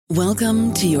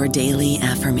Welcome to your daily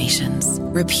affirmations.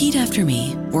 Repeat after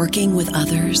me. Working with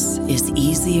others is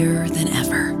easier than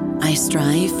ever. I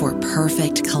strive for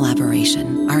perfect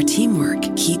collaboration. Our teamwork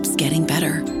keeps getting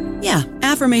better. Yeah,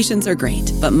 affirmations are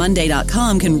great, but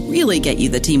Monday.com can really get you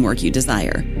the teamwork you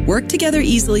desire. Work together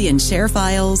easily and share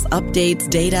files, updates,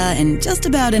 data, and just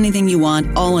about anything you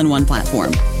want all in one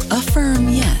platform. Affirm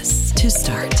yes to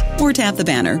start, or tap the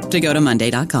banner to go to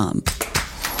Monday.com.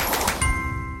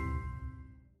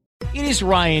 It is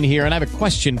Ryan here, and I have a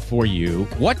question for you.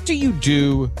 What do you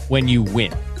do when you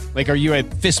win? Like, are you a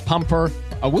fist pumper,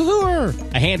 a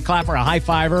woohooer, a hand clapper, a high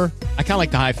fiver? I kind of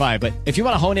like the high five, but if you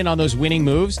want to hone in on those winning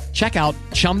moves, check out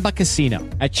Chumba Casino.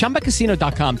 At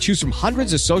ChumbaCasino.com, choose from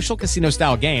hundreds of social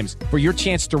casino-style games for your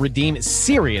chance to redeem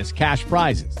serious cash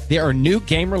prizes. There are new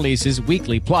game releases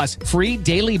weekly, plus free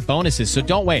daily bonuses. So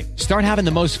don't wait. Start having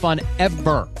the most fun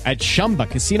ever at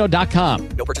ChumbaCasino.com.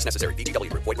 No purchase necessary.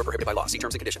 VGW. Void where prohibited by law. See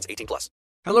terms and conditions. 18+.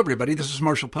 Hello, everybody. This is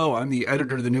Marshall Poe. I'm the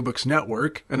editor of the New Books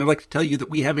Network, and I'd like to tell you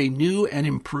that we have a new and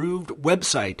improved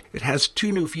website. It has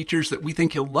two new features that we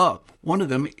think you'll love. One of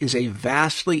them is a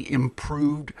vastly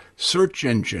improved search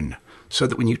engine, so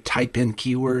that when you type in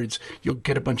keywords, you'll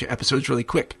get a bunch of episodes really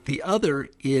quick. The other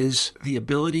is the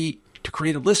ability to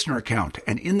create a listener account.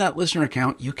 And in that listener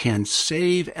account, you can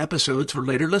save episodes for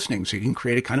later listening. So you can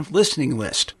create a kind of listening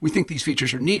list. We think these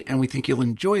features are neat, and we think you'll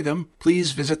enjoy them.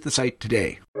 Please visit the site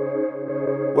today.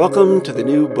 Welcome to the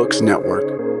New Books Network.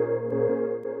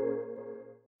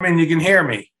 I mean, you can hear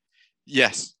me.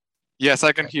 Yes,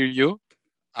 I can hear you.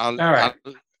 All right.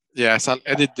 I'll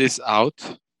edit this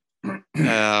out.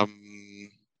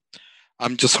 I'm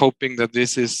just hoping that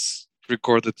this is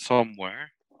recorded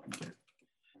somewhere.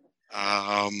 So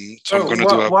I'm going to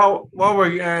do while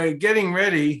we're getting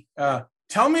ready,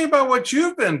 tell me about what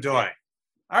you've been doing.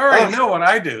 I already know what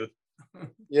I do.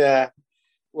 Yeah,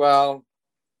 well,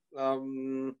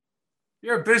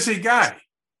 you're a busy guy.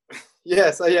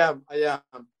 Yes, I am.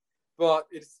 But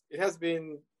it has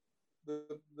been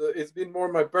it's been more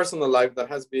my personal life that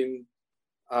has been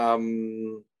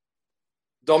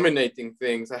dominating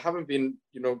things. I haven't been,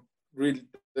 really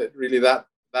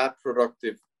that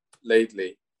productive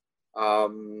lately.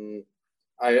 I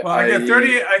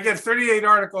get 38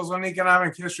 articles on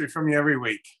economic history from you every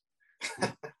week.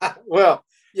 Well,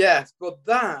 yes, but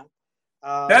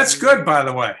that's good, by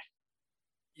the way.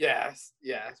 Yes,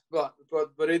 but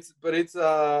it's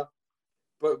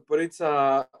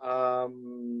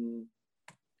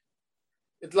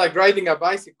it's like riding a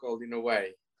bicycle in a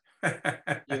way,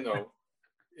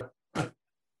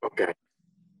 Okay,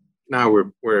 now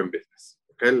we're in business.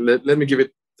 Okay, let me give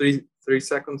it three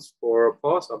seconds for a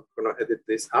pause. I'm gonna edit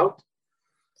this out.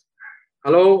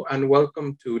 Hello and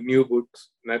welcome to New Books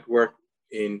Network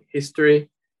in History.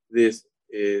 This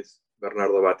is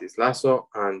Bernardo Batis Lasso,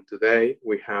 and today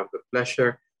we have the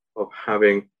pleasure of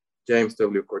having James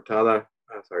W. Cortada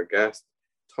as our guest,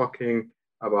 talking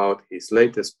about his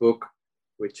latest book,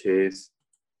 which is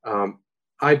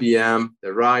IBM,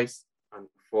 The Rise and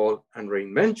Fall and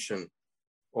Reinvention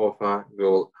of a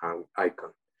Global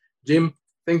Icon. Jim,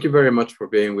 thank you very much for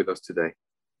being with us today.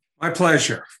 My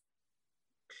pleasure.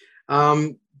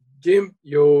 Jim,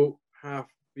 you have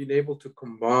been able to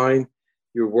combine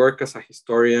your work as a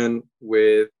historian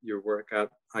with your work at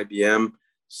IBM.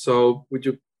 So would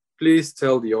you please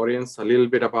tell the audience a little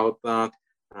bit about that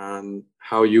and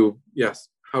how you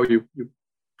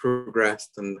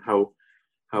progressed and how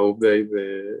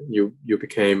you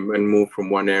became and moved from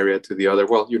one area to the other?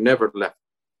 Well, you never left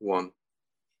one,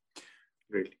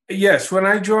 really. Yes, when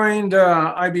I joined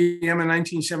IBM in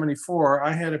 1974,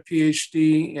 I had a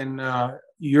PhD in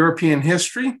European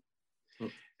history.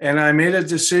 And I made a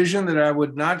decision that I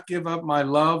would not give up my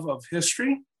love of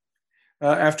history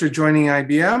after joining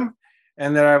IBM,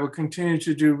 and that I would continue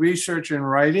to do research and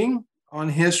writing on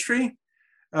history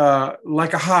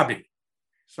like a hobby.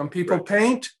 Some people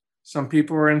paint, some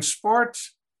people are in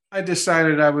sports. I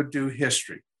decided I would do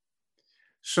history.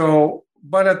 So,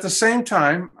 but at the same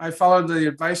time, I followed the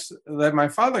advice that my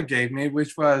father gave me,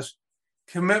 which was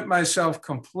commit myself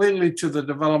completely to the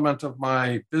development of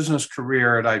my business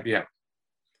career at IBM.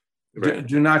 Right.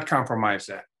 Do not compromise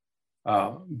that.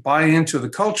 Buy into the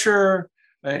culture,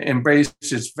 embrace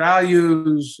its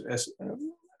values,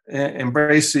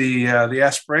 embrace the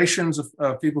aspirations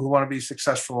of people who want to be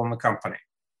successful in the company.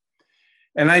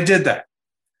 And I did that.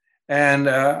 And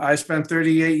I spent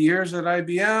 38 years at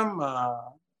IBM,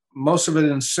 most of it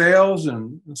in sales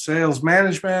and sales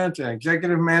management and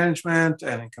executive management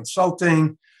and in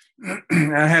consulting.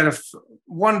 I had a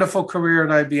wonderful career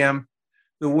at IBM,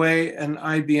 the way an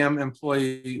IBM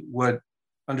employee would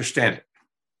understand it.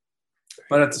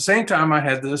 But at the same time, I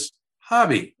had this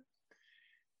hobby.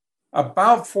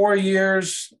 About 4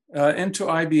 years into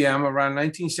IBM, around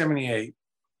 1978,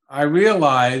 I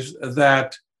realized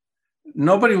that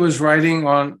nobody was writing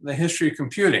on the history of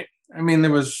computing. I mean,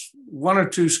 there was 1 or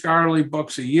 2 scholarly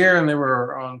books a year, and they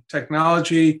were on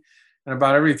technology. And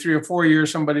about every 3 or 4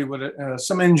 years,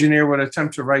 some engineer would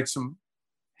attempt to write some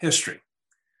history.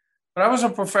 But I was a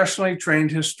professionally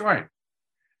trained historian,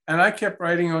 and I kept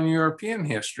writing on European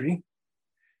history.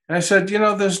 And I said,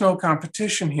 there's no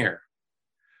competition here.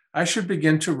 I should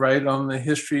begin to write on the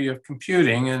history of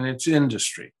computing and its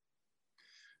industry.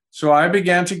 So I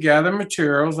began to gather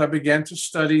materials. I began to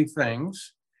study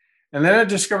things. And then I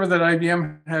discovered that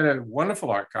IBM had a wonderful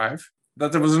archive,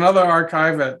 that there was another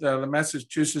archive at the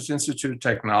Massachusetts Institute of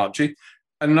Technology,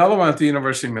 another one at the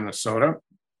University of Minnesota,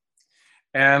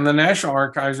 and the National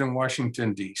Archives in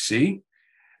Washington, D.C.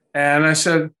 And I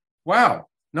said, wow,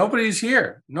 nobody's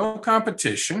here, no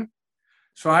competition.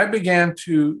 So I began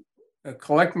to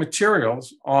collect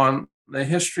materials on the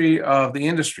history of the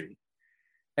industry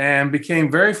and became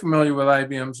very familiar with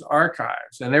IBM's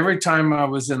archives. And every time I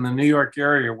was in the New York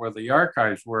area where the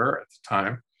archives were at the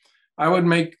time, I would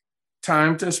make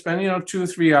time to spend, 2 or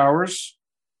 3 hours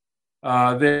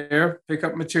there, pick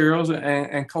up materials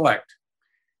and collect.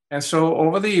 And so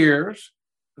over the years,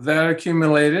 that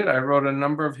accumulated. I wrote a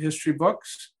number of history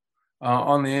books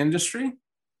on the industry.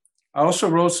 I also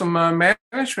wrote some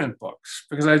management books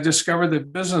because I discovered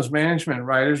that business management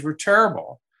writers were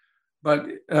terrible. But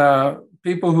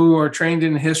people who are trained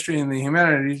in history and the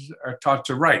humanities are taught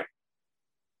to write.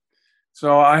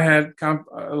 So I had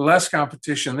less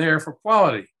competition there for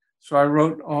quality. So I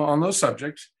wrote on those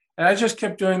subjects. And I just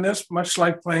kept doing this, much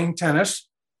like playing tennis.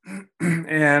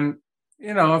 And,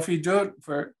 if you do it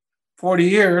for 40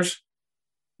 years,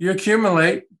 you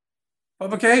accumulate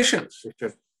publications.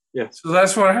 Yes. So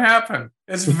that's what happened.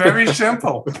 It's very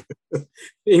simple.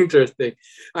 Interesting.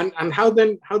 And how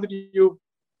did you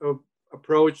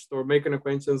approach or make an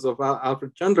acquaintance of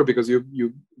Alfred Chandler? Because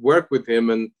you work with him,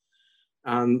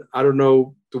 and I don't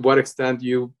know to what extent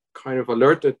you kind of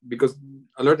alerted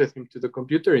him to the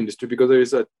computer industry, because there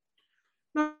is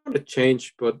not a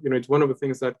change, but it's one of the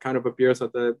things that kind of appears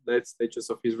at the late stages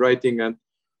of his writing, and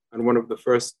one of the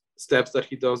first steps that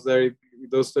he does there, he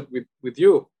does that with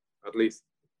you, at least.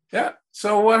 Yeah.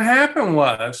 So what happened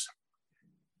was,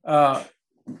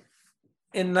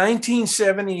 in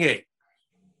 1978,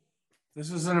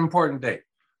 this is an important date,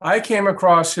 I came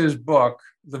across his book,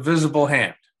 The Visible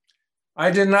Hand.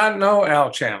 I did not know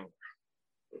Al Chandler.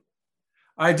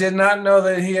 I did not know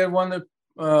that he had won the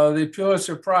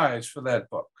Pulitzer Prize for that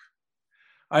book.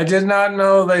 I did not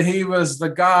know that he was the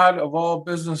god of all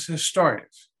business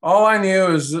historians. All I knew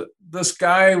is that this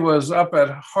guy was up at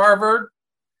Harvard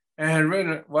and had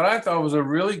written what I thought was a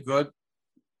really good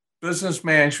business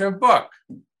management book.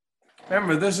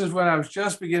 Remember, this is when I was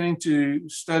just beginning to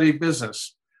study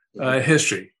business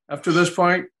history. Up to this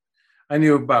point, I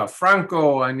knew about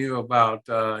Franco, I knew about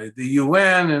the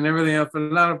UN and everything else,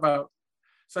 but not about.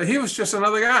 So he was just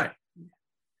another guy.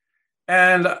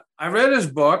 And I read his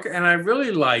book and I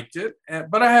really liked it,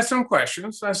 but I had some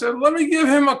questions. I said, let me give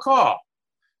him a call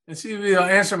and see if he'll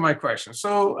answer my questions.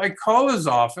 So I called his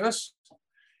office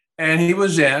and he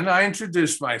was in. I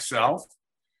introduced myself.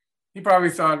 He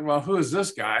probably thought, well, who is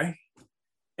this guy?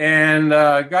 And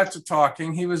got to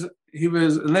talking. He was,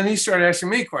 and then he started asking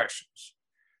me questions.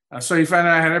 So he found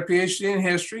out I had a PhD in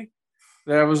history,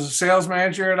 that I was a sales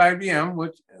manager at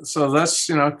IBM, so that's,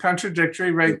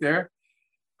 contradictory right there.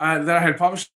 That I had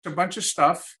published a bunch of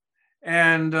stuff,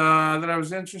 and that I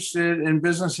was interested in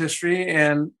business history,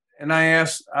 and I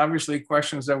asked, obviously,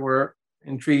 questions that were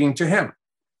intriguing to him.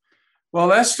 Well,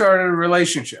 that started a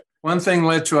relationship. One thing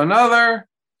led to another,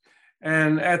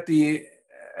 and at the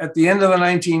end of the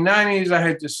 1990s, I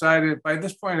had decided, by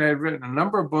this point, I had written a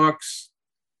number of books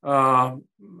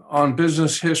on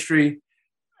business history,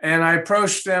 and I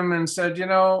approached them and said,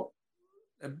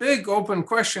 a big open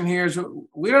question here is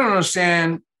we don't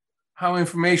understand how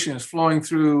information is flowing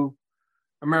through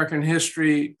American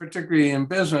history, particularly in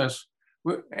business.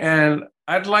 And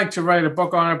I'd like to write a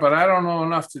book on it, but I don't know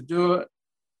enough to do it.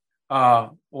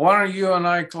 Why don't you and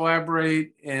I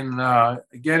collaborate in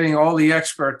getting all the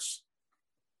experts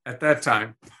at that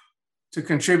time to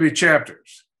contribute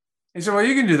chapters? He said, well,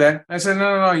 you can do that. I said,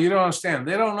 no, you don't understand.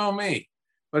 They don't know me.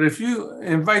 But if you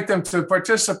invite them to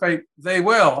participate, they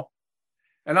will.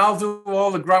 And I'll do all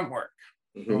the grunt work,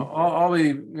 all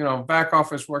the back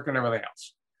office work and everything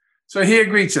else. So he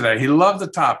agreed to that. He loved the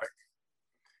topic.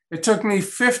 It took me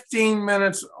 15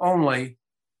 minutes only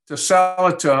to sell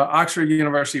it to Oxford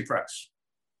University Press.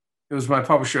 It was my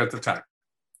publisher at the time.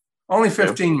 only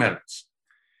 15 minutes.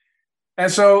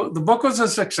 And so the book was a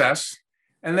success.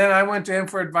 And then I went to him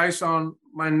for advice on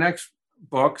my next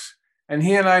books. And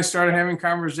he and I started having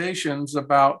conversations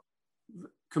about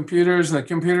computers and the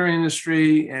computer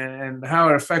industry and how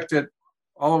it affected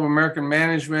all of American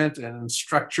management and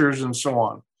structures and so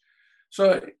on.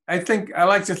 So I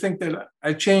like to think that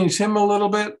I changed him a little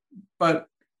bit, but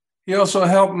he also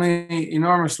helped me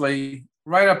enormously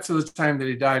right up to the time that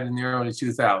he died in the early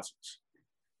 2000s.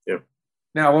 Yep.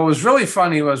 Now, what was really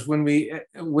funny was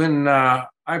when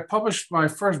I published my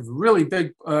first really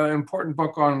big, important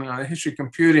book on history of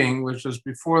computing, which was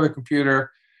before the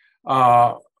computer,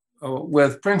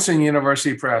 with Princeton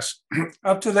University Press.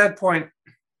 Up to that point,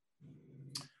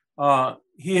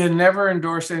 he had never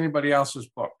endorsed anybody else's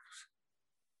books.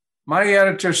 My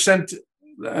editor sent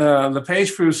the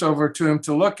page proofs over to him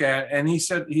to look at, and he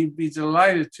said he'd be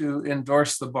delighted to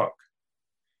endorse the book.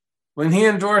 When he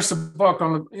endorsed the book,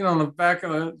 on the back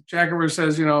of the jacket where it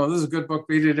says, this is a good book,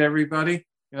 read it, everybody,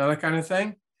 that kind of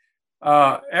thing.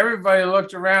 Everybody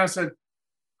looked around and said,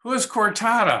 who is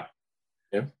Cortada?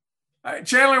 Yeah.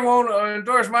 Chandler won't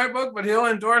endorse my book, but he'll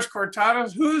endorse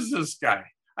Cortada's. Who's this guy?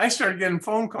 I started getting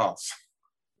phone calls.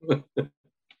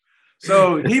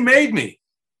 So he made me.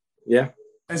 Yeah.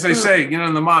 As they say,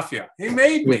 in the mafia, he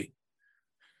made me.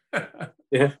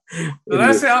 Yeah. So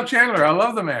that's Al Chandler. I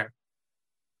love the man.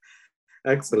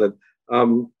 Excellent.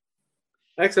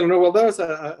 Excellent. Well, that was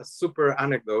a super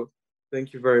anecdote.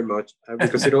 Thank you very much,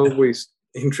 because it always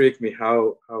intrigued me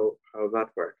how that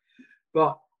worked.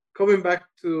 But coming back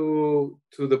to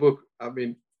the book, I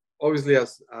mean, obviously,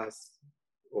 as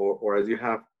you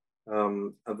have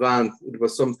advanced, it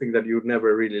was something that you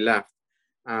never really left,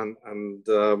 and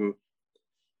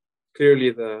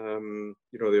clearly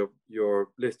your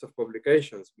list of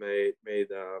publications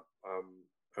made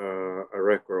a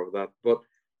record of that. But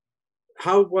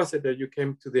how was it that you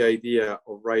came to the idea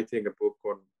of writing a book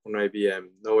on IBM,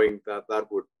 knowing that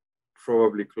would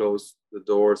probably close the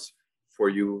doors for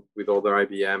you with other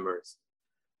IBMers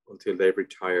until they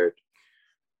retired?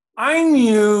 I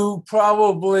knew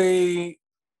probably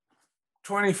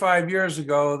 25 years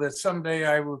ago that someday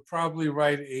I would probably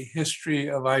write a history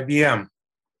of IBM.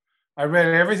 I read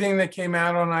everything that came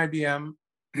out on IBM,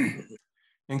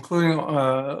 including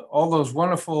all those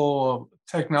wonderful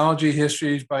technology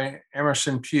histories by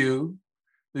Emerson Pugh.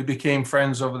 We became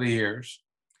friends over the years.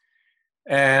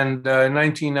 And in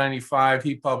 1995,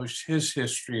 he published his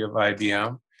history of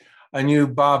IBM. I knew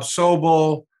Bob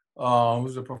Sobel, who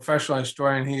was a professional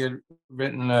historian. He had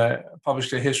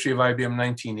published a history of IBM in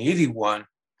 1981.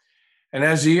 And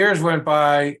as the years went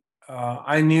by,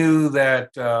 I knew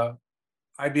that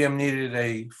IBM needed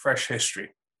a fresh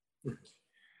history.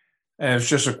 And it's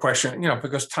just a question,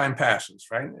 because time passes,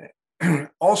 right?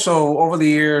 Also, over the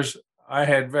years, I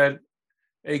had read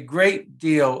a great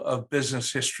deal of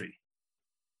business history.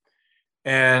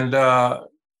 And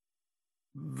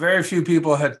very few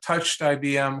people had touched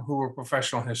IBM who were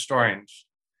professional historians.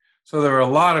 So there were a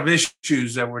lot of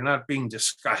issues that were not being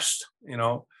discussed,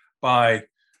 by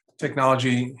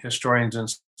technology historians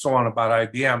and so on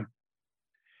about IBM.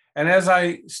 And as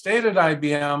I stayed at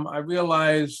IBM, I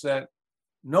realized that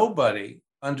nobody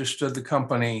understood the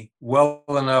company well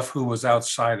enough who was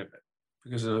outside of it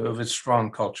because of its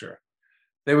strong culture.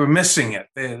 They were missing it.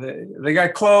 They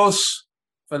got close,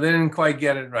 but they didn't quite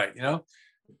get it right,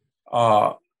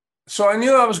 So I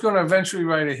knew I was going to eventually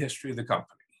write a history of the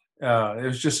company. It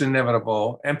was just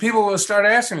inevitable. And people would start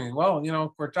asking me, well,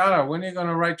 Cortada, when are you going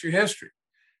to write your history?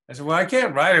 I said, well, I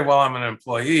can't write it while I'm an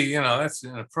employee. That's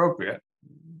inappropriate.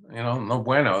 No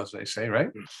bueno, as they say,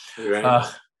 right? Right.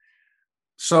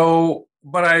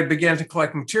 But I began to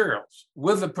collect materials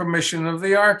with the permission of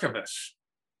the archivist.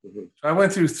 Mm-hmm. So I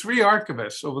went through 3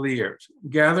 archivists over the years,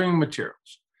 gathering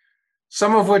materials,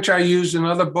 some of which I used in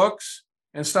other books,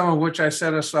 and some of which I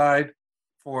set aside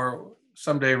for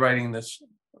someday writing this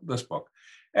book.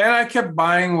 And I kept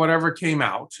buying whatever came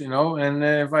out, and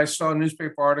if I saw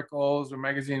newspaper articles or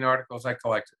magazine articles, I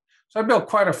collected. So I built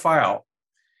quite a file.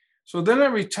 So then I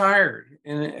retired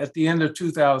at the end of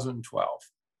 2012.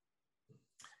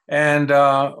 And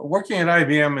working at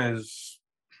IBM is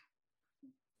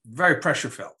very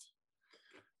pressure-filled.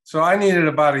 So I needed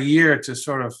about a year to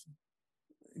sort of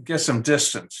get some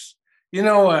distance.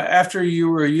 After you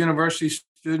were a university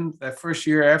student, that first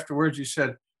year afterwards, you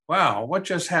said, wow, what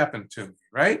just happened to me,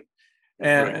 right?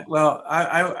 And right. Well,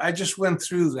 I just went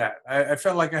through that. I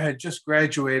felt like I had just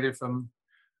graduated from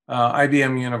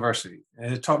IBM University.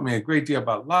 And it taught me a great deal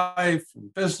about life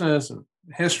and business and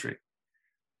history.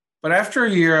 But after a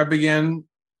year, I began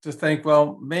to think,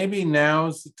 well, maybe now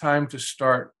is the time to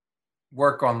start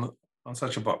work on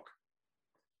such a book.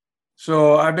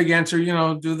 So I began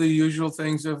to, do the usual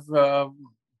things of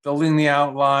building the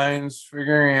outlines,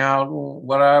 figuring out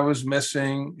what I was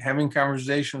missing, having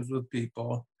conversations with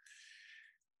people.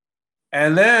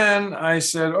 And then I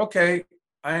said, okay,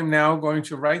 I am now going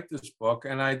to write this book.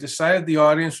 And I decided the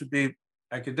audience would be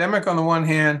academic on the one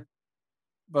hand,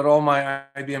 but all my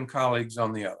IBM colleagues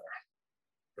on the other.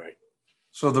 Right.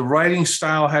 So the writing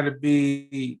style had to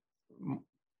be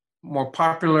more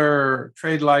popular,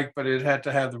 trade-like, but it had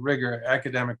to have the rigor,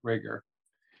 academic rigor.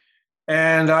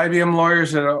 And IBM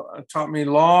lawyers had taught me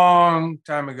long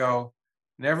time ago,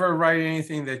 never write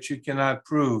anything that you cannot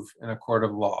prove in a court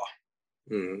of law.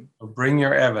 Mm-hmm. So bring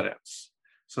your evidence.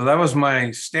 So that was my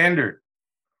standard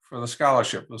for the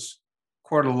scholarship, was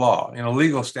court of law,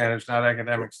 legal standards, not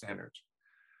academic standards,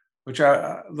 which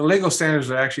the legal standards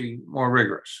are actually more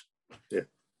rigorous. Yeah.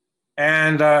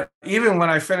 And even when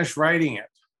I finished writing it,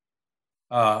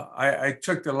 I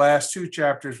took the last two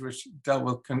chapters, which dealt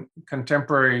with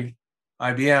contemporary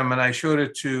IBM, and I showed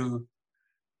it to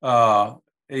a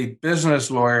business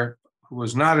lawyer who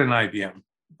was not in IBM,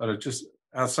 but just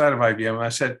outside of IBM. And I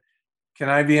said, can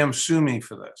IBM sue me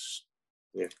for this?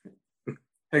 Yeah.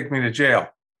 Take me to jail.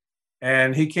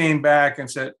 And he came back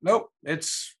and said, nope,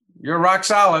 you're rock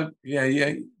solid.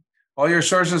 Yeah. All your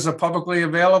sources are publicly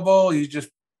available. You just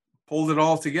pulled it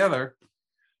all together.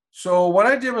 So what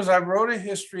I did was I wrote a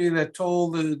history that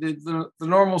told the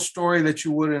normal story that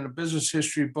you would in a business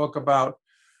history book about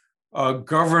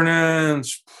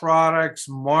governance, products,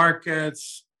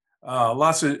 markets,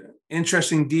 lots of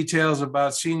interesting details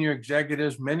about senior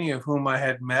executives, many of whom I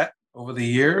had met over the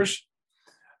years.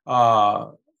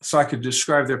 So I could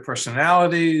describe their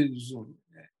personalities,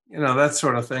 that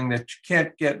sort of thing that you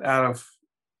can't get out of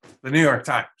the New York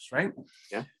Times, right?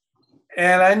 Yeah.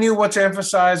 And I knew what to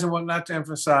emphasize and what not to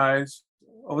emphasize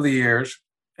over the years.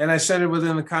 And I said it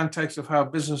within the context of how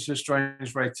business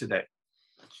historians write today.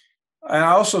 And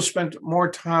I also spent more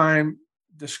time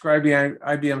describing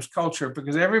IBM's culture,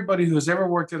 because everybody who's ever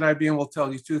worked at IBM will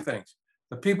tell you two things.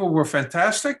 The people were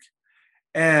fantastic,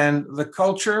 and the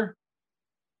culture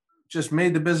just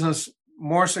made the business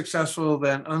more successful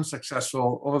than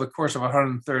unsuccessful over the course of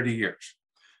 130 years.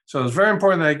 So it's very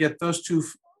important that I get those two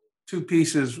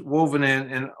pieces woven in,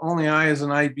 and only I, as an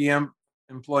IBM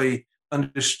employee,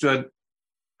 understood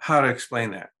how to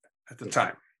explain that at the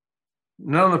time.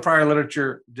 None of the prior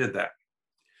literature did that.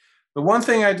 The one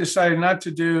thing I decided not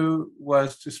to do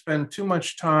was to spend too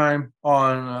much time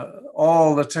on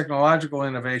all the technological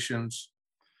innovations,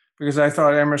 because I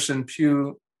thought Emerson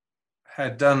Pugh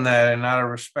had done that, and out of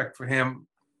respect for him,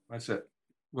 that's it.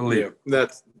 We'll leave. Yeah,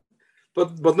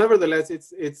 but nevertheless,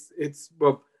 it's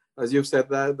well, as you've said,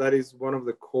 that is one of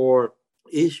the core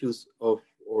issues or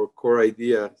core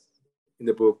ideas in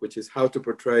the book, which is how to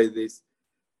portray this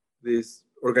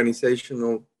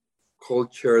organizational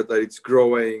culture that it's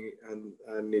growing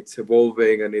and it's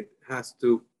evolving, and it has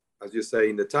to, as you say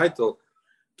in the title,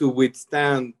 to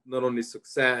withstand not only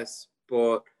success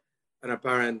but an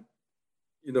apparent,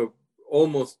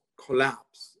 almost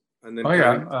collapse. And then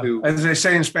as they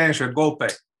say in Spanish, a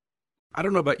golpe. I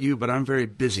don't know about you, but I'm very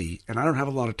busy and I don't have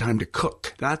a lot of time to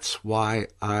cook. That's why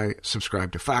I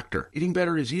subscribe to Factor. Eating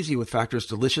better is easy with Factor's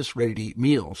delicious, ready-to-eat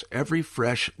meals. Every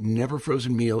fresh, never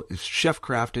frozen meal is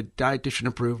chef-crafted, dietitian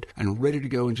approved, and ready to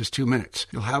go in just 2 minutes.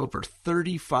 You'll have over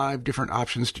 35 different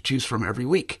options to choose from every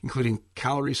week, including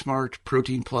Calorie Smart,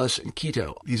 Protein Plus, and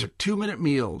Keto. These are 2-minute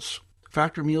meals.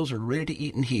 Factor meals are ready to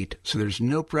eat and heat, so there's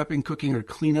no prepping, cooking, or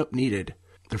cleanup needed.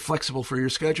 They're flexible for your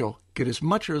schedule. Get as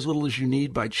much or as little as you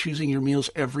need by choosing your meals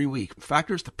every week.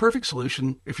 Factor's the perfect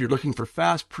solution if you're looking for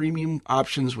fast, premium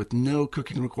options with no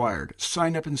cooking required.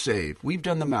 Sign up and save. We've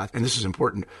done the math, and this is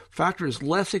important. Factor is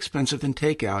less expensive than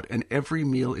takeout, and every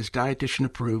meal is dietitian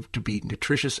approved to be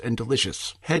nutritious and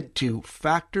delicious. Head to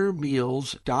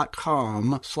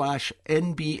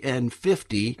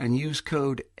factormeals.com/NBN50 and use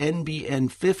code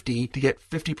NBN50 to get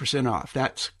 50% off.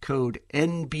 That's code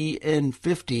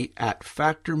NBN50 at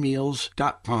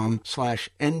factormeals.com/NBN50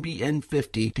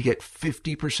 to get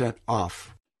 50%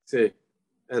 off. Sí.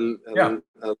 And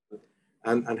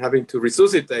having to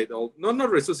resuscitate, not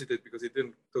resuscitate because it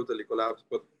didn't totally collapse,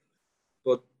 but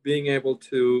being able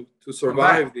to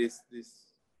survive this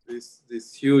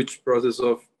huge process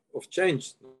of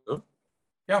change. No?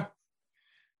 Yeah.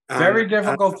 Very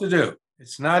difficult to do.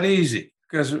 It's not easy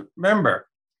because remember,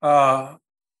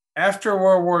 after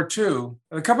World War II,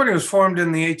 the company was formed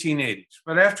in the 1880s,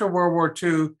 but after World War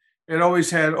II, it always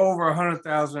had over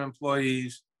 100,000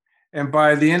 employees. And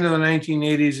by the end of the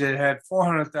 1980s, it had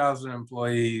 400,000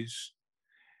 employees,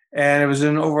 and it was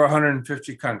in over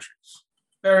 150 countries.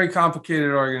 Very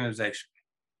complicated organization.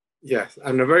 Yes,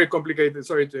 and a very complicated.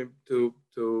 Sorry to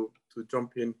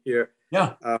jump in here.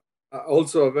 Yeah.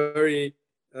 Also a very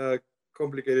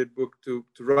complicated book to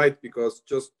write, because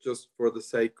just for the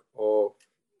sake of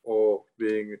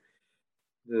being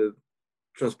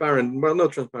transparent, well,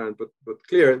 not transparent, but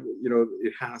clear.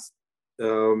 It has.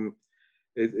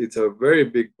 It's a very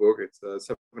big book. It's a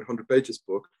 700 pages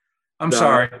book. I'm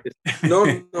sorry.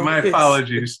 No, My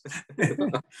apologies.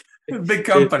 Big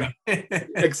company.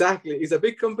 Exactly. It's a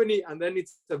big company, and then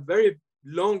it's a very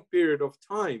long period of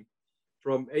time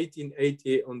from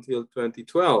 1880 until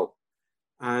 2012.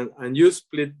 And you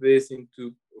split this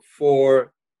into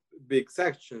 4 big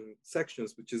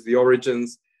sections, which is the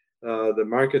origins, the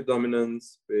market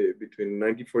dominance between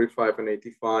 1945 and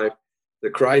 85, the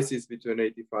crisis between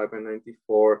 85 and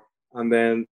 94, and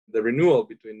then the renewal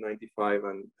between 95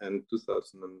 and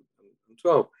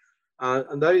 2012.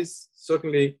 And that is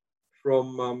certainly,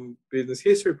 from business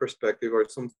history perspective, or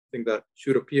something that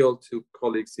should appeal to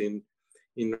colleagues in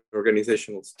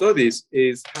organizational studies,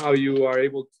 is how you are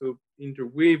able to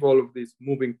interweave all of these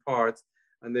moving parts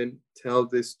and then tell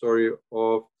this story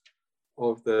of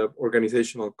the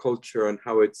organizational culture and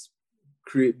how it's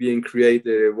being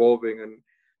created, evolving, and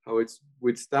how it's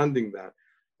withstanding that.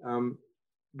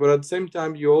 But at the same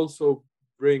time, you also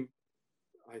bring,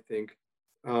 I think,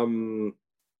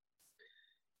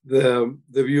 the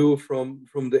view from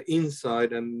the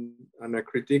inside, and a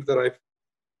critique that I've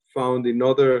found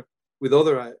with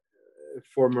other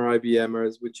former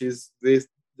IBMers, which is this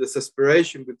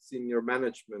aspiration with senior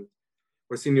management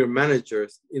or senior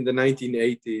managers in the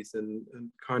 1980s, and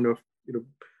kind of,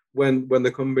 when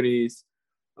the company is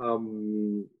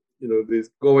this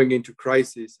going into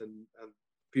crisis, and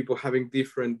people having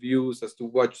different views as to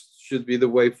what should be the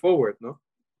way forward. No.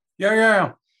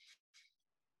 Yeah.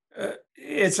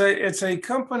 It's a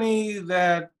company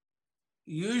that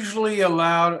usually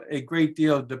allowed a great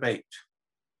deal of debate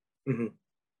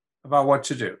about what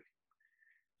to do.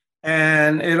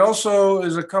 And it also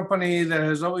is a company that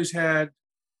has always had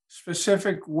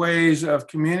specific ways of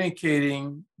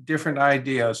communicating different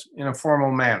ideas in a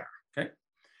formal manner. Okay.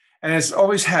 And it's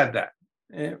always had that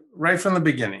right from the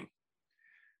beginning.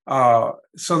 So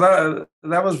that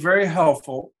was very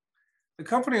helpful. The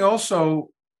company also,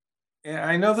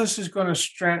 I know this is going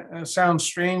to sound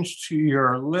strange to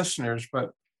your listeners,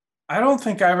 but I don't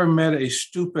think I ever met a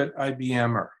stupid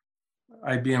IBM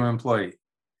employee.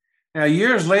 Now,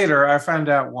 years later, I found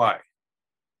out why.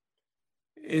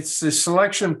 It's the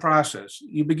selection process.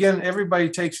 Everybody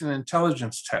takes an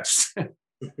intelligence test.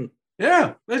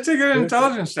 Yeah, they take an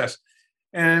intelligence test.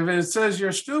 And if it says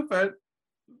you're stupid,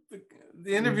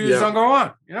 the interviews don't go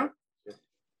on,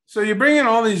 So you bring in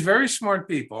all these very smart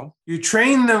people, you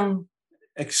train them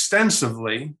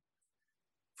extensively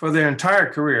for their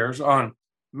entire careers on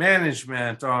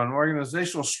management, on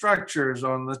organizational structures,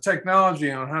 on the technology,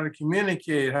 on how to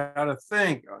communicate, how to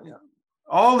think,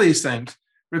 all these things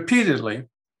repeatedly.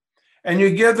 And you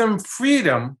give them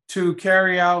freedom to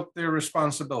carry out their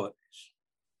responsibilities.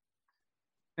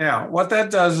 Now, what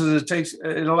that does is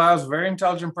it allows a very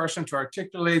intelligent person to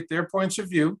articulate their points of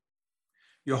view.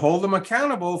 You hold them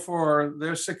accountable for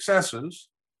their successes.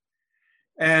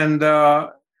 And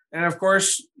of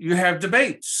course, you have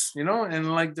debates,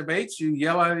 and like debates, you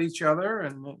yell at each other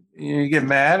and you get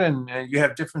mad, and you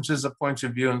have differences of points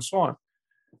of view and so on.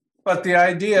 But the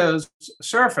ideas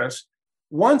surface.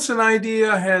 Once an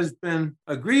idea has been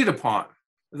agreed upon,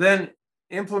 then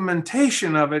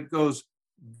implementation of it goes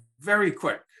very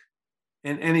quick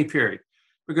in any period,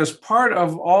 because part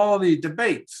of all the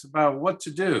debates about what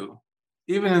to do,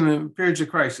 even in the periods of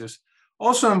crisis,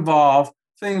 also involve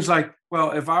things like,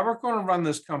 well, if I were going to run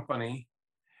this company,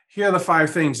 here are the 5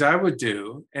 things I would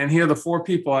do, and here are the 4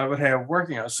 people I would have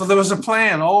working on. So there was a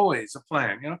plan, always a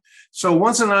plan, So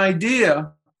once an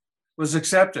idea was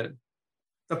accepted,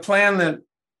 the plan that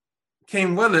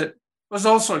came with it was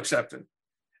also accepted.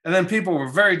 And then people were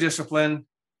very disciplined,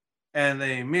 and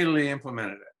they immediately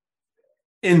implemented it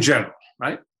in general,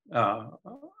 right?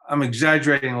 I'm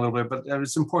exaggerating a little bit, but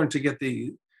it's important to get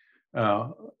the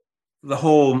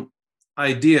whole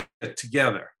idea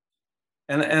together.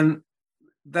 And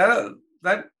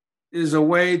that is a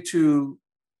way to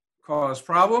cause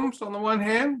problems on the one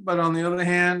hand, but on the other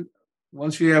hand,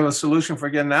 once you have a solution for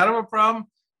getting out of a problem,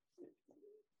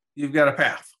 you've got a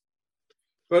path.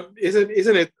 But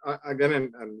isn't it, again,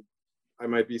 and I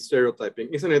might be stereotyping,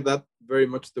 isn't it that very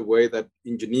much the way that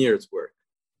engineers work?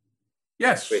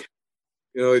 Yes.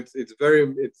 It's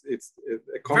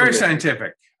very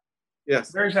scientific.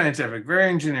 Yes. Very scientific, very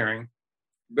engineering.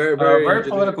 Very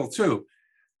political too.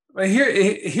 But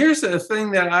here's the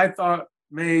thing that I thought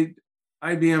made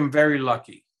IBM very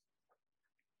lucky.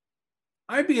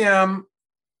 IBM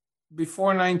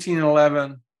before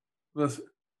 1911 was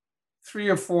 3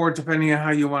 or 4, depending on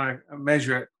how you want to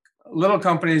measure it, little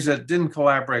companies that didn't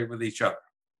collaborate with each other.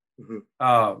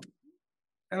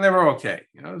 And they were okay.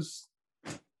 You know, it was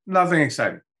nothing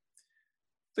exciting.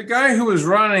 The guy who was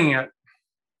running it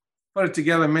put it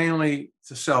together mainly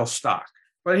to sell stock,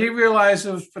 but he realized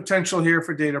there was potential here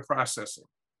for data processing,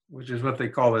 which is what they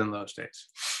called it in those days.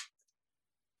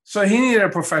 So he needed a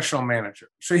professional manager.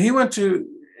 So he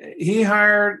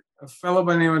hired a fellow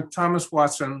by the name of Thomas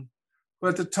Watson, who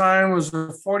at the time was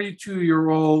a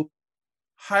 42-year-old,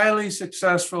 highly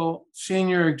successful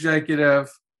senior executive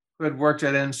who had worked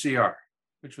at NCR,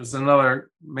 which was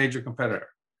another major competitor.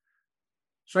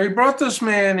 So he brought this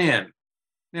man in.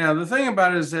 Now, the thing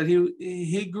about it is that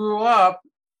he grew up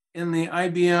in the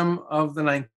IBM of the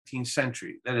 19th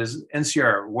century. That is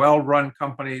NCR, well-run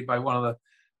company by one of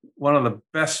the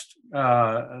best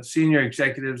senior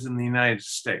executives in the United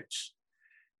States,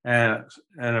 and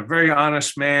a very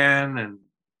honest man and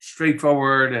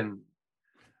straightforward. And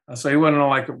so he wasn't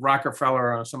like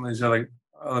Rockefeller or some of these other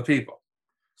people.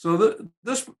 So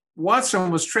this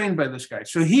Watson was trained by this guy.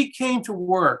 So he came to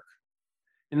work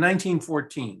in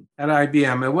 1914 at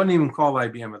IBM. It wasn't even called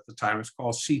IBM at the time. It was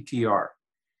called CTR.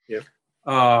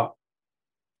 Yeah.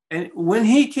 And when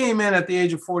he came in at the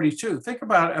age of 42, think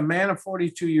about a man of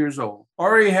 42 years old,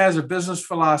 already has a business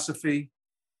philosophy,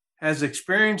 has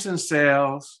experience in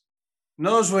sales,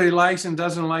 knows what he likes and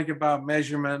doesn't like about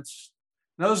measurements,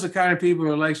 knows the kind of people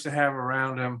he likes to have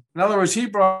around him. In other words, he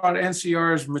brought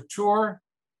NCR's mature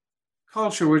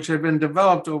culture, which had been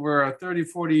developed over a 30,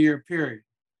 40-year period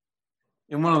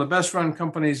in one of the best run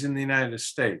companies in the United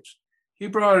States. He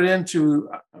brought it into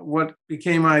what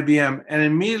became IBM and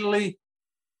immediately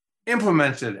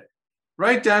implemented it,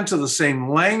 right down to the same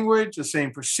language, the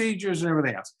same procedures, and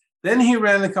everything else. Then he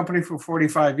ran the company for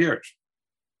 45 years.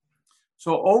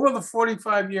 So over the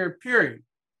 45-year period,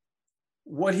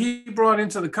 what he brought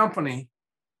into the company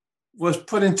was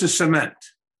put into cement,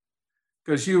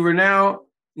 because you now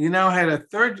had a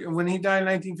third. When he died in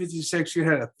 1956, you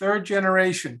had a third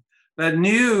generation that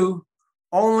knew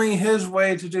only his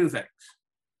way to do things.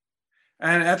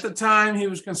 And at the time, he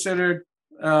was considered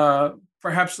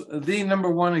perhaps the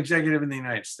number one executive in the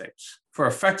United States for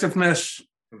effectiveness,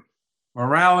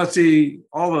 morality,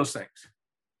 all those things.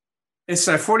 It's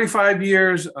that 45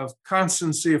 years of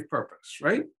constancy of purpose,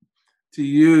 right? To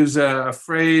use a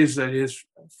phrase that his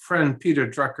friend Peter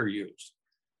Drucker used.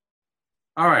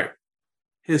 All right.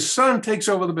 His son takes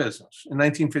over the business in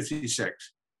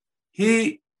 1956.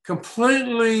 He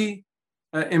completely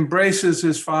embraces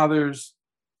his father's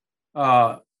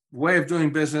way of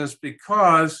doing business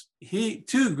because he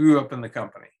too grew up in the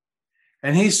company.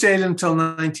 And he stayed until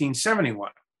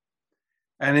 1971.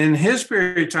 And in his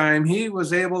period of time, he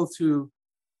was able to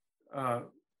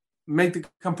make the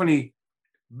company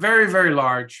very, very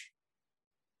large,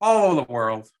 all over the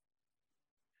world,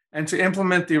 and to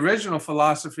implement the original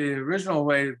philosophy, the original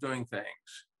way of doing things.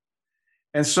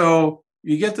 And so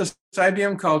you get this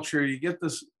IBM culture, you get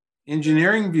this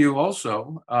engineering view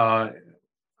also.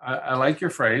 I like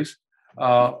your phrase,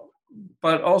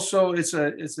 but also it's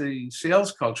a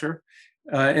sales culture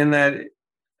in that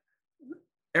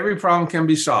every problem can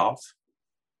be solved.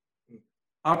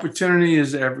 Opportunity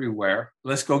is everywhere.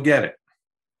 Let's go get it.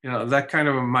 You know, that kind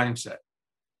of a mindset.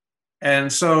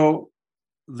 And so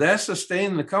that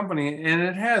sustained the company, and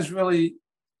it has really,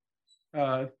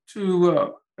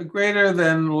 to a greater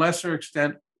than lesser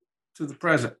extent, to the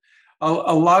present.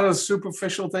 A lot of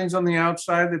superficial things on the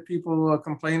outside that people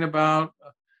complain about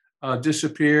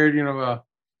disappeared. You know,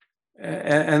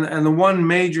 and the one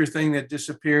major thing that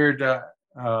disappeared,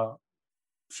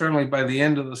 certainly by the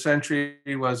end of the century,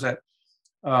 was that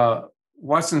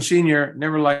Watson Sr.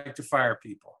 never liked to fire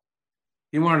people.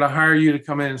 He wanted to hire you to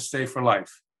come in and stay for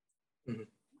life. Mm-hmm.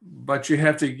 But you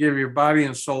have to give your body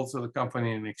and soul to the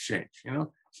company in exchange. You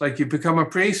know, it's like you become a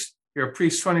priest, you're a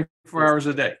priest 24 hours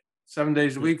a day, 7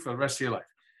 days a week for the rest of your life.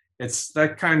 It's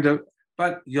that kind of,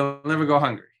 but you'll never go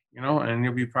hungry, you know, and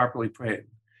you'll be properly paid.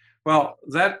 Well,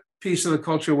 that piece of the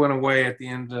culture went away at the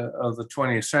end of the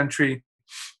 20th century,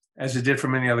 as it did for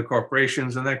many other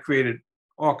corporations, and that created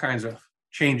all kinds of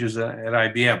changes at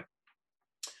IBM.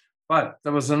 But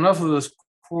there was enough of this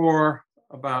core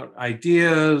about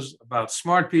ideas, about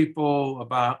smart people,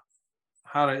 about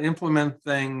how to implement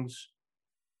things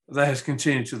that has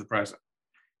continued to the present.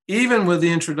 Even with the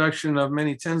introduction of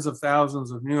many tens of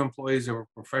thousands of new employees that were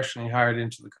professionally hired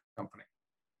into the company.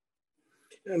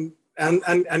 And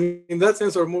in that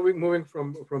sense, or moving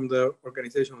from the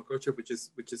organizational culture, which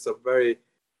is a very,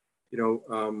 you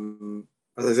know,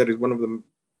 as I said, is one of the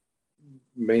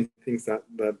main things that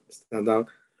stand out.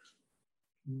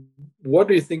 What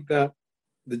do you think that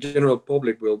the general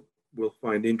public will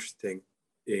find interesting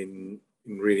in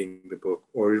reading the book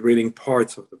or reading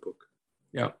parts of the book?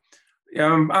 Yeah,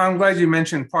 I'm glad you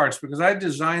mentioned parts, because I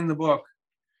designed the book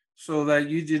so that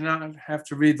you did not have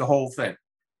to read the whole thing.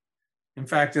 In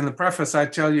fact, in the preface, I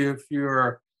tell you, if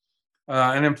you're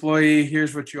an employee,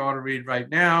 here's what you ought to read right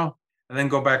now, and then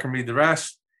go back and read the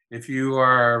rest. If you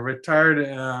are a retired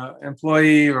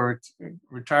employee or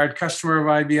retired customer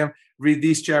of IBM, read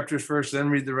these chapters first, then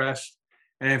read the rest.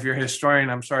 And if you're a historian,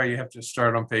 I'm sorry, you have to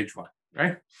start on page 1,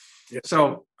 right? Yeah.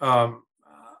 So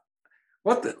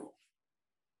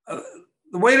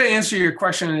the way to answer your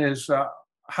question is,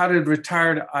 how did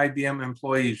retired IBM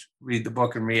employees read the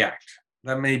book and react?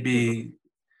 That may be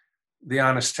the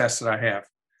honest test that I have.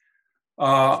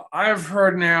 I've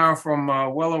heard now from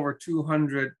well over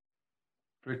 200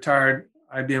 retired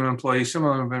IBM employees. Some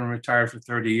of them have been retired for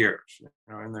 30 years,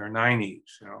 in their 90s.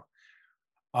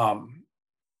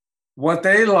 What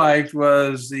they liked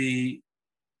was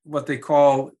what they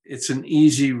call, it's an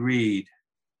easy read.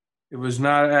 It was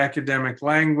not academic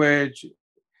language.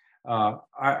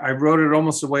 I wrote it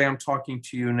almost the way I'm talking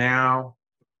to you now,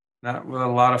 not with a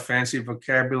lot of fancy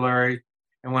vocabulary.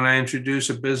 And when I introduce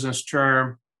a business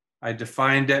term, I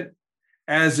defined it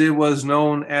as it was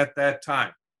known at that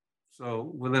time.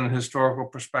 So within a historical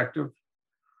perspective.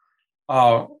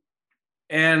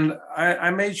 And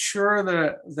I made sure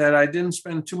that I didn't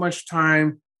spend too much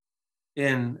time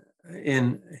in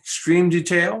extreme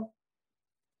detail.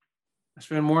 I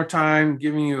spent more time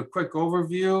giving you a quick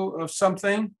overview of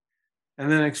something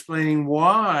and then explaining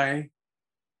why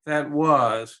that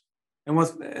was,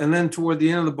 and then toward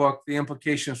the end of the book, the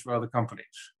implications for other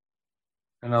companies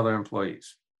and other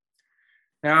employees.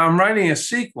 Now I'm writing a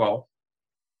sequel,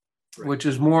 which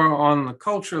is more on the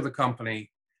culture of the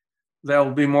company. That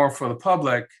will be more for the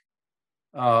public.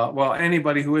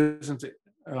 Anybody who isn't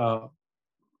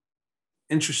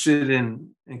interested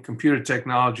in computer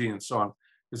technology and so on,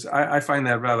 because I find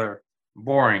that rather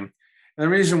boring. And the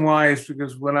reason why is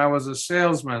because when I was a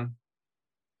salesman,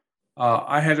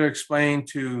 I had to explain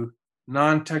to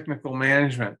non-technical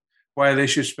management why they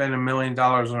should spend $1 million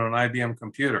on an IBM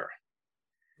computer.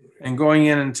 And going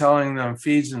in and telling them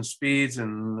feeds and speeds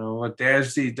and what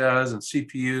DASD does and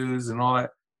CPUs and all that,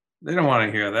 they don't want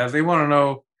to hear that. They want to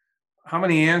know, how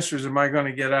many answers am I going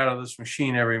to get out of this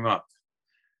machine every month?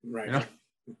 Right.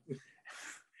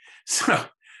 So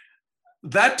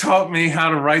that taught me how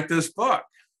to write this book.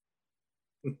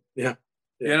 Yeah.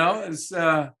 It's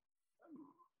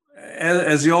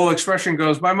as the old expression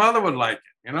goes, my mother would like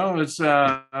it. It's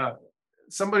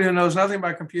somebody who knows nothing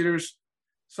about computers,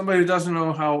 somebody who doesn't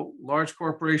know how large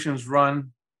corporations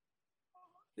run.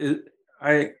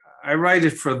 I write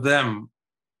it for them.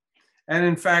 And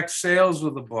in fact, sales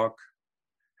of the book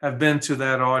have been to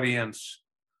that audience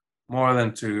more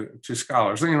than to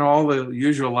scholars. All the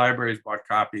usual libraries bought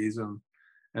copies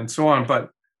and so on.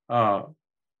 But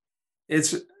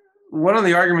it's one of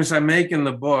the arguments I make in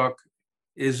the book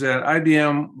is that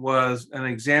IBM was an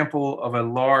example of a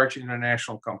large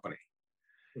international company.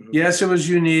 Mm-hmm. Yes, it was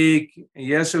unique.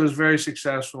 Yes, it was very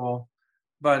successful.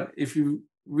 But if you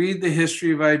read the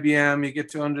history of IBM, you get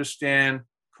to understand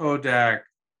Kodak,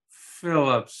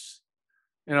 Philips,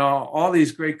 all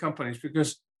these great companies,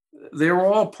 because they were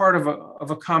all part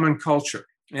of a common culture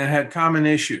and had common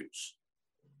issues,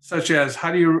 such as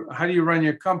how do you run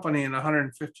your company in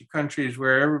 150 countries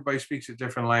where everybody speaks a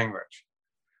different language?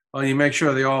 Well, you make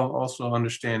sure they all also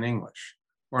understand English.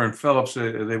 Or in Philips,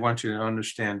 they want you to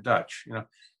understand Dutch.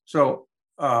 So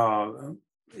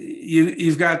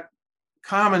you've got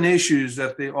common issues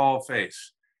that they all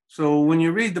face. So when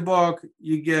you read the book,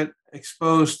 you get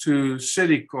exposed to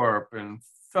Citicorp and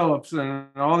Philips and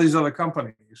all these other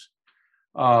companies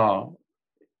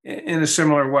in a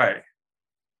similar way.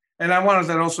 And I wanted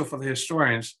that also for the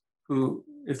historians who,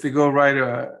 if they go write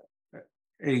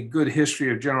a good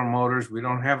history of General Motors, we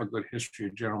don't have a good history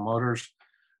of General Motors,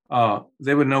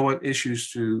 they would know what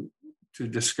issues to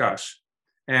discuss.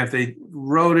 And if they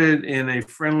wrote it in a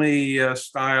friendly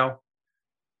style,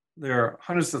 there are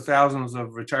hundreds of thousands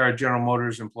of retired General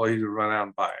Motors employees who run out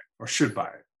and buy it, or should buy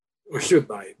it. Or should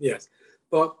buy it, yes.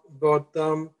 But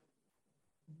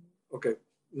okay,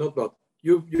 not but.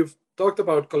 You've talked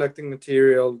about collecting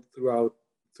material throughout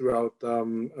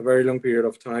a very long period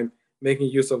of time, making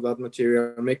use of that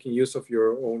material, making use of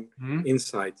your own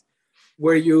insights.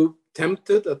 Were you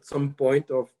tempted at some point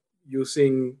of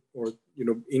using or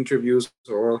interviews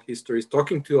or oral histories,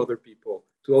 talking to other people,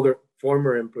 to other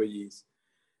former employees,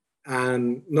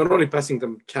 and not only passing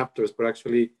them chapters, but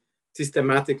actually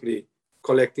systematically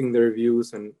collecting the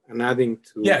reviews and adding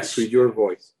to, Yes. to your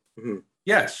voice. Mm-hmm.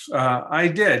 Yes, I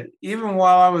did. Even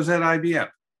while I was at IBM.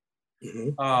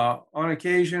 Mm-hmm. On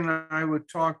occasion, I would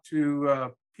talk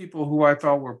to people who I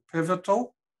thought were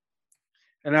pivotal,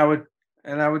 and I would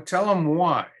tell them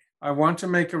why. I want to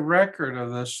make a record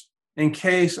of this in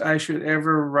case I should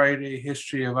ever write a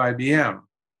history of IBM.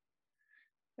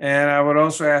 And I would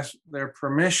also ask their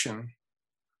permission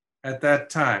at that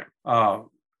time.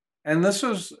 And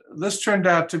this turned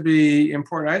out to be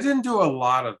important. I didn't do a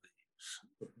lot of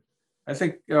these. I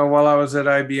think while I was at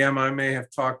IBM, I may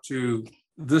have talked to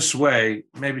this way,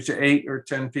 maybe to 8 or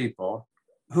 10 people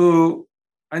who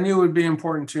I knew would be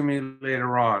important to me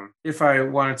later on if I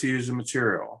wanted to use the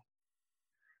material.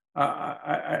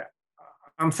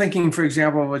 I'm thinking, for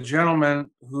example, of a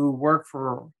gentleman who worked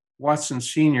for Watson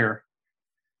Sr.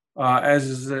 As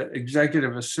his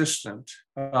executive assistant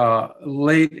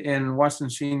late in Watson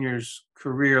Sr.'s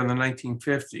career in the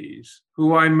 1950s,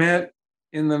 who I met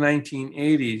in the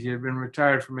 1980s. He had been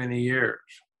retired for many years.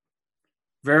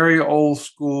 Very old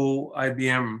school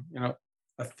IBM,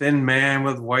 a thin man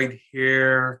with white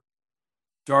hair,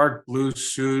 dark blue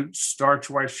suit, starch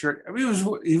white shirt. I mean, this is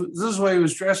the way he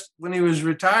was dressed when he was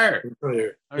retired.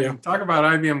 I mean, talk about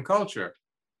IBM culture.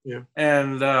 Yeah.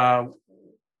 And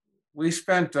we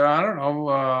spent, I don't know,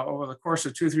 over the course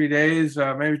of 2-3 days,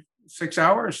 maybe 6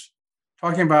 hours,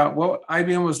 talking about what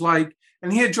IBM was like.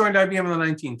 And he had joined IBM in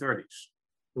the 1930s.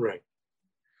 Right.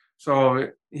 So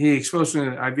he exposed me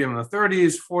to IBM in the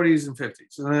 30s, 40s, and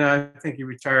 50s. And then I think he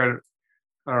retired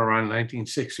around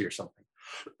 1960 or something.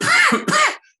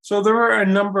 So there were a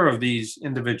number of these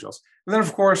individuals. And then,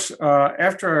 of course,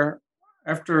 after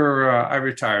I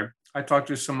retired, I talked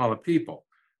to some other people.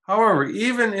 However,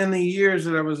 even in the years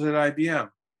that I was at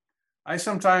IBM, I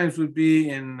sometimes would be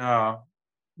in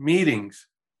meetings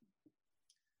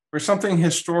where something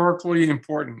historically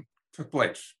important took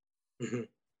place. Mm-hmm.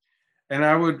 And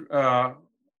I would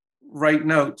write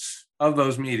notes of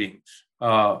those meetings.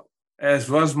 As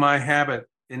was my habit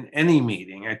in any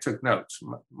meeting, I took notes,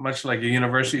 much like a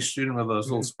university student with those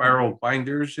little spiral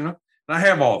binders, And I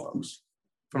have all those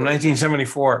from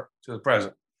 1974 to the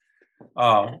present.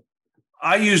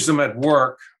 I use them at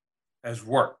work as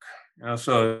work.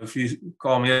 So if you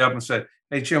call me up and say,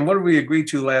 "Hey, Jim, what did we agree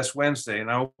to last Wednesday?" And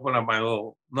I open up my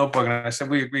little notebook and I said,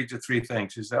 "We agreed to 3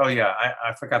 things." He said, "Oh, yeah,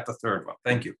 I forgot the third one.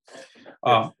 Thank you."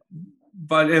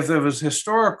 But if it was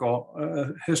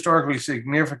historically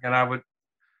significant, I would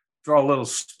draw a little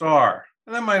star.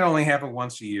 And that might only happen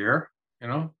once a year,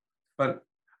 But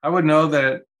I would know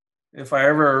that if I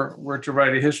ever were to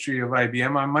write a history of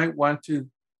IBM, I might want to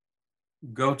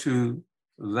go to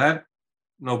that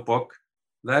notebook,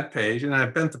 that page, and I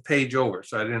bent the page over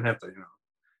so I didn't have to,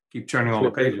 keep turning all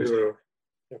the pages.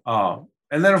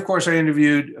 And then, of course, I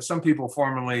interviewed some people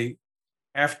formally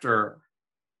after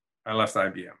I left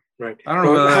IBM. Right. I don't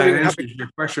know whether that answers your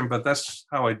question, but that's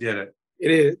how I did it.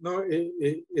 It is. No,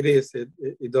 it is.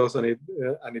 It does, and it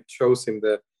shows in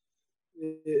the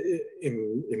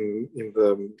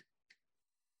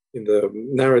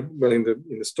narrative, well, in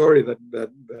the story that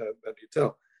you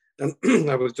tell. And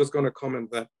I was just going to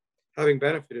comment that having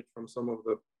benefited from some of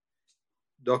the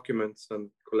documents and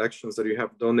collections that you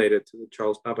have donated to the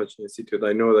Charles Babbage Institute,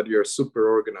 I know that you're super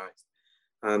organized,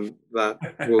 and that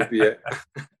will be a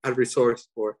resource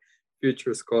for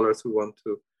future scholars who want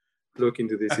to look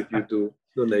into this if you do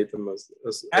donate them as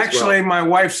Actually, well. My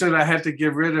wife said I had to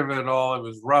get rid of it all. It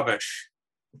was rubbish.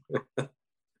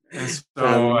 And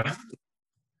so,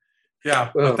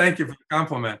 yeah, well, thank you for the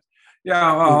compliment.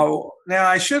 Yeah, now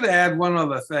I should add one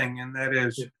other thing, and that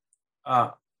is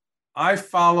I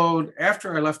followed,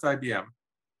 after I left IBM,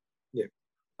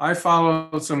 I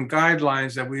followed some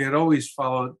guidelines that we had always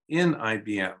followed in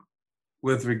IBM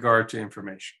with regard to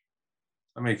information.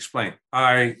 Let me explain.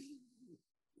 I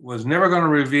was never going to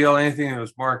reveal anything that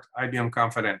was marked IBM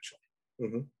confidential.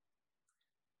 Mm-hmm.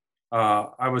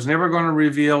 I was never going to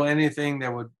reveal anything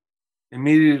that would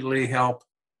immediately help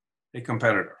a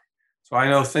competitor. So I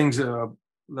know things that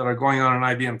are going on in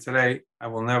IBM today, I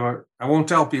won't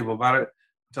tell people about it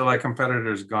until that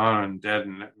competitor is gone and dead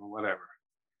and whatever.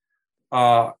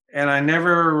 And I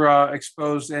never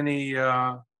exposed any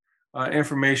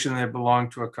information that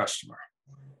belonged to a customer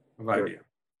of IBM.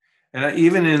 And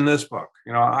even in this book,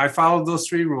 I followed those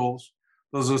 3 rules.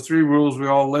 Those are 3 rules we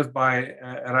all live by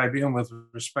at IBM with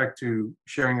respect to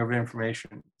sharing of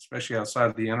information, especially outside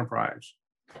of the enterprise.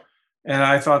 And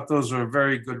I thought those are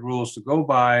very good rules to go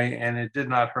by, and it did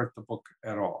not hurt the book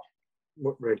at all.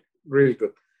 Right, really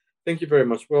good. Thank you very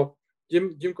much. Well,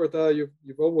 Jim Cortada,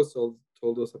 you've always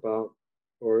told us about,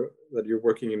 or that you're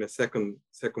working in a second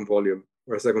volume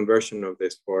or a second version of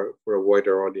this for a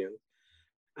wider audience.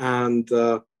 And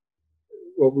I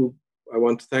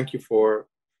want to thank you for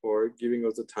giving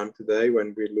us the time today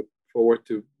when we look forward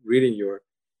to reading your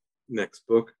next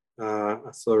book,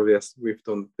 as thoroughly as we've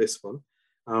done this one.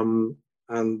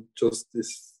 And just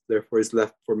this, therefore, is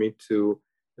left for me to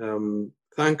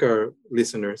thank our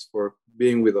listeners for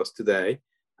being with us today,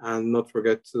 and not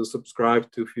forget to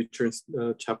subscribe to future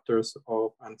chapters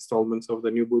of installments of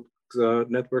the New Books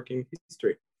Networking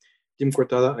History. Jim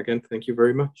Cortada, again, thank you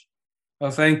very much.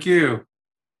 Well, thank you.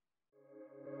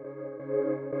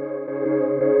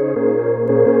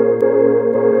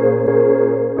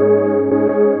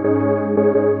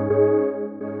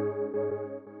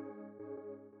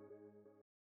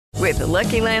 With the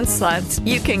Lucky Land Slots,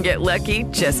 you can get lucky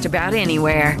just about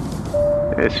anywhere.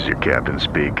 This is your captain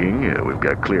speaking. We've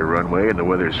got clear runway and the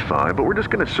weather's fine, but we're just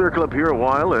going to circle up here a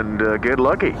while and get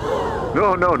lucky.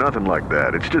 No, nothing like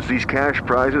that. It's just these cash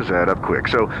prizes add up quick.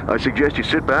 So I suggest you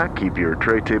sit back, keep your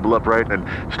tray table upright, and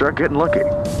start getting lucky.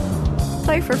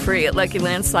 Play for free at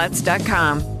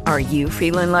LuckyLandSlots.com. Are you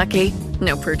feeling lucky?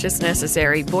 No purchase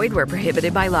necessary. Void where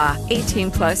prohibited by law.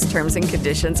 18+ terms and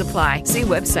conditions apply. See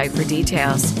website for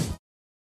details.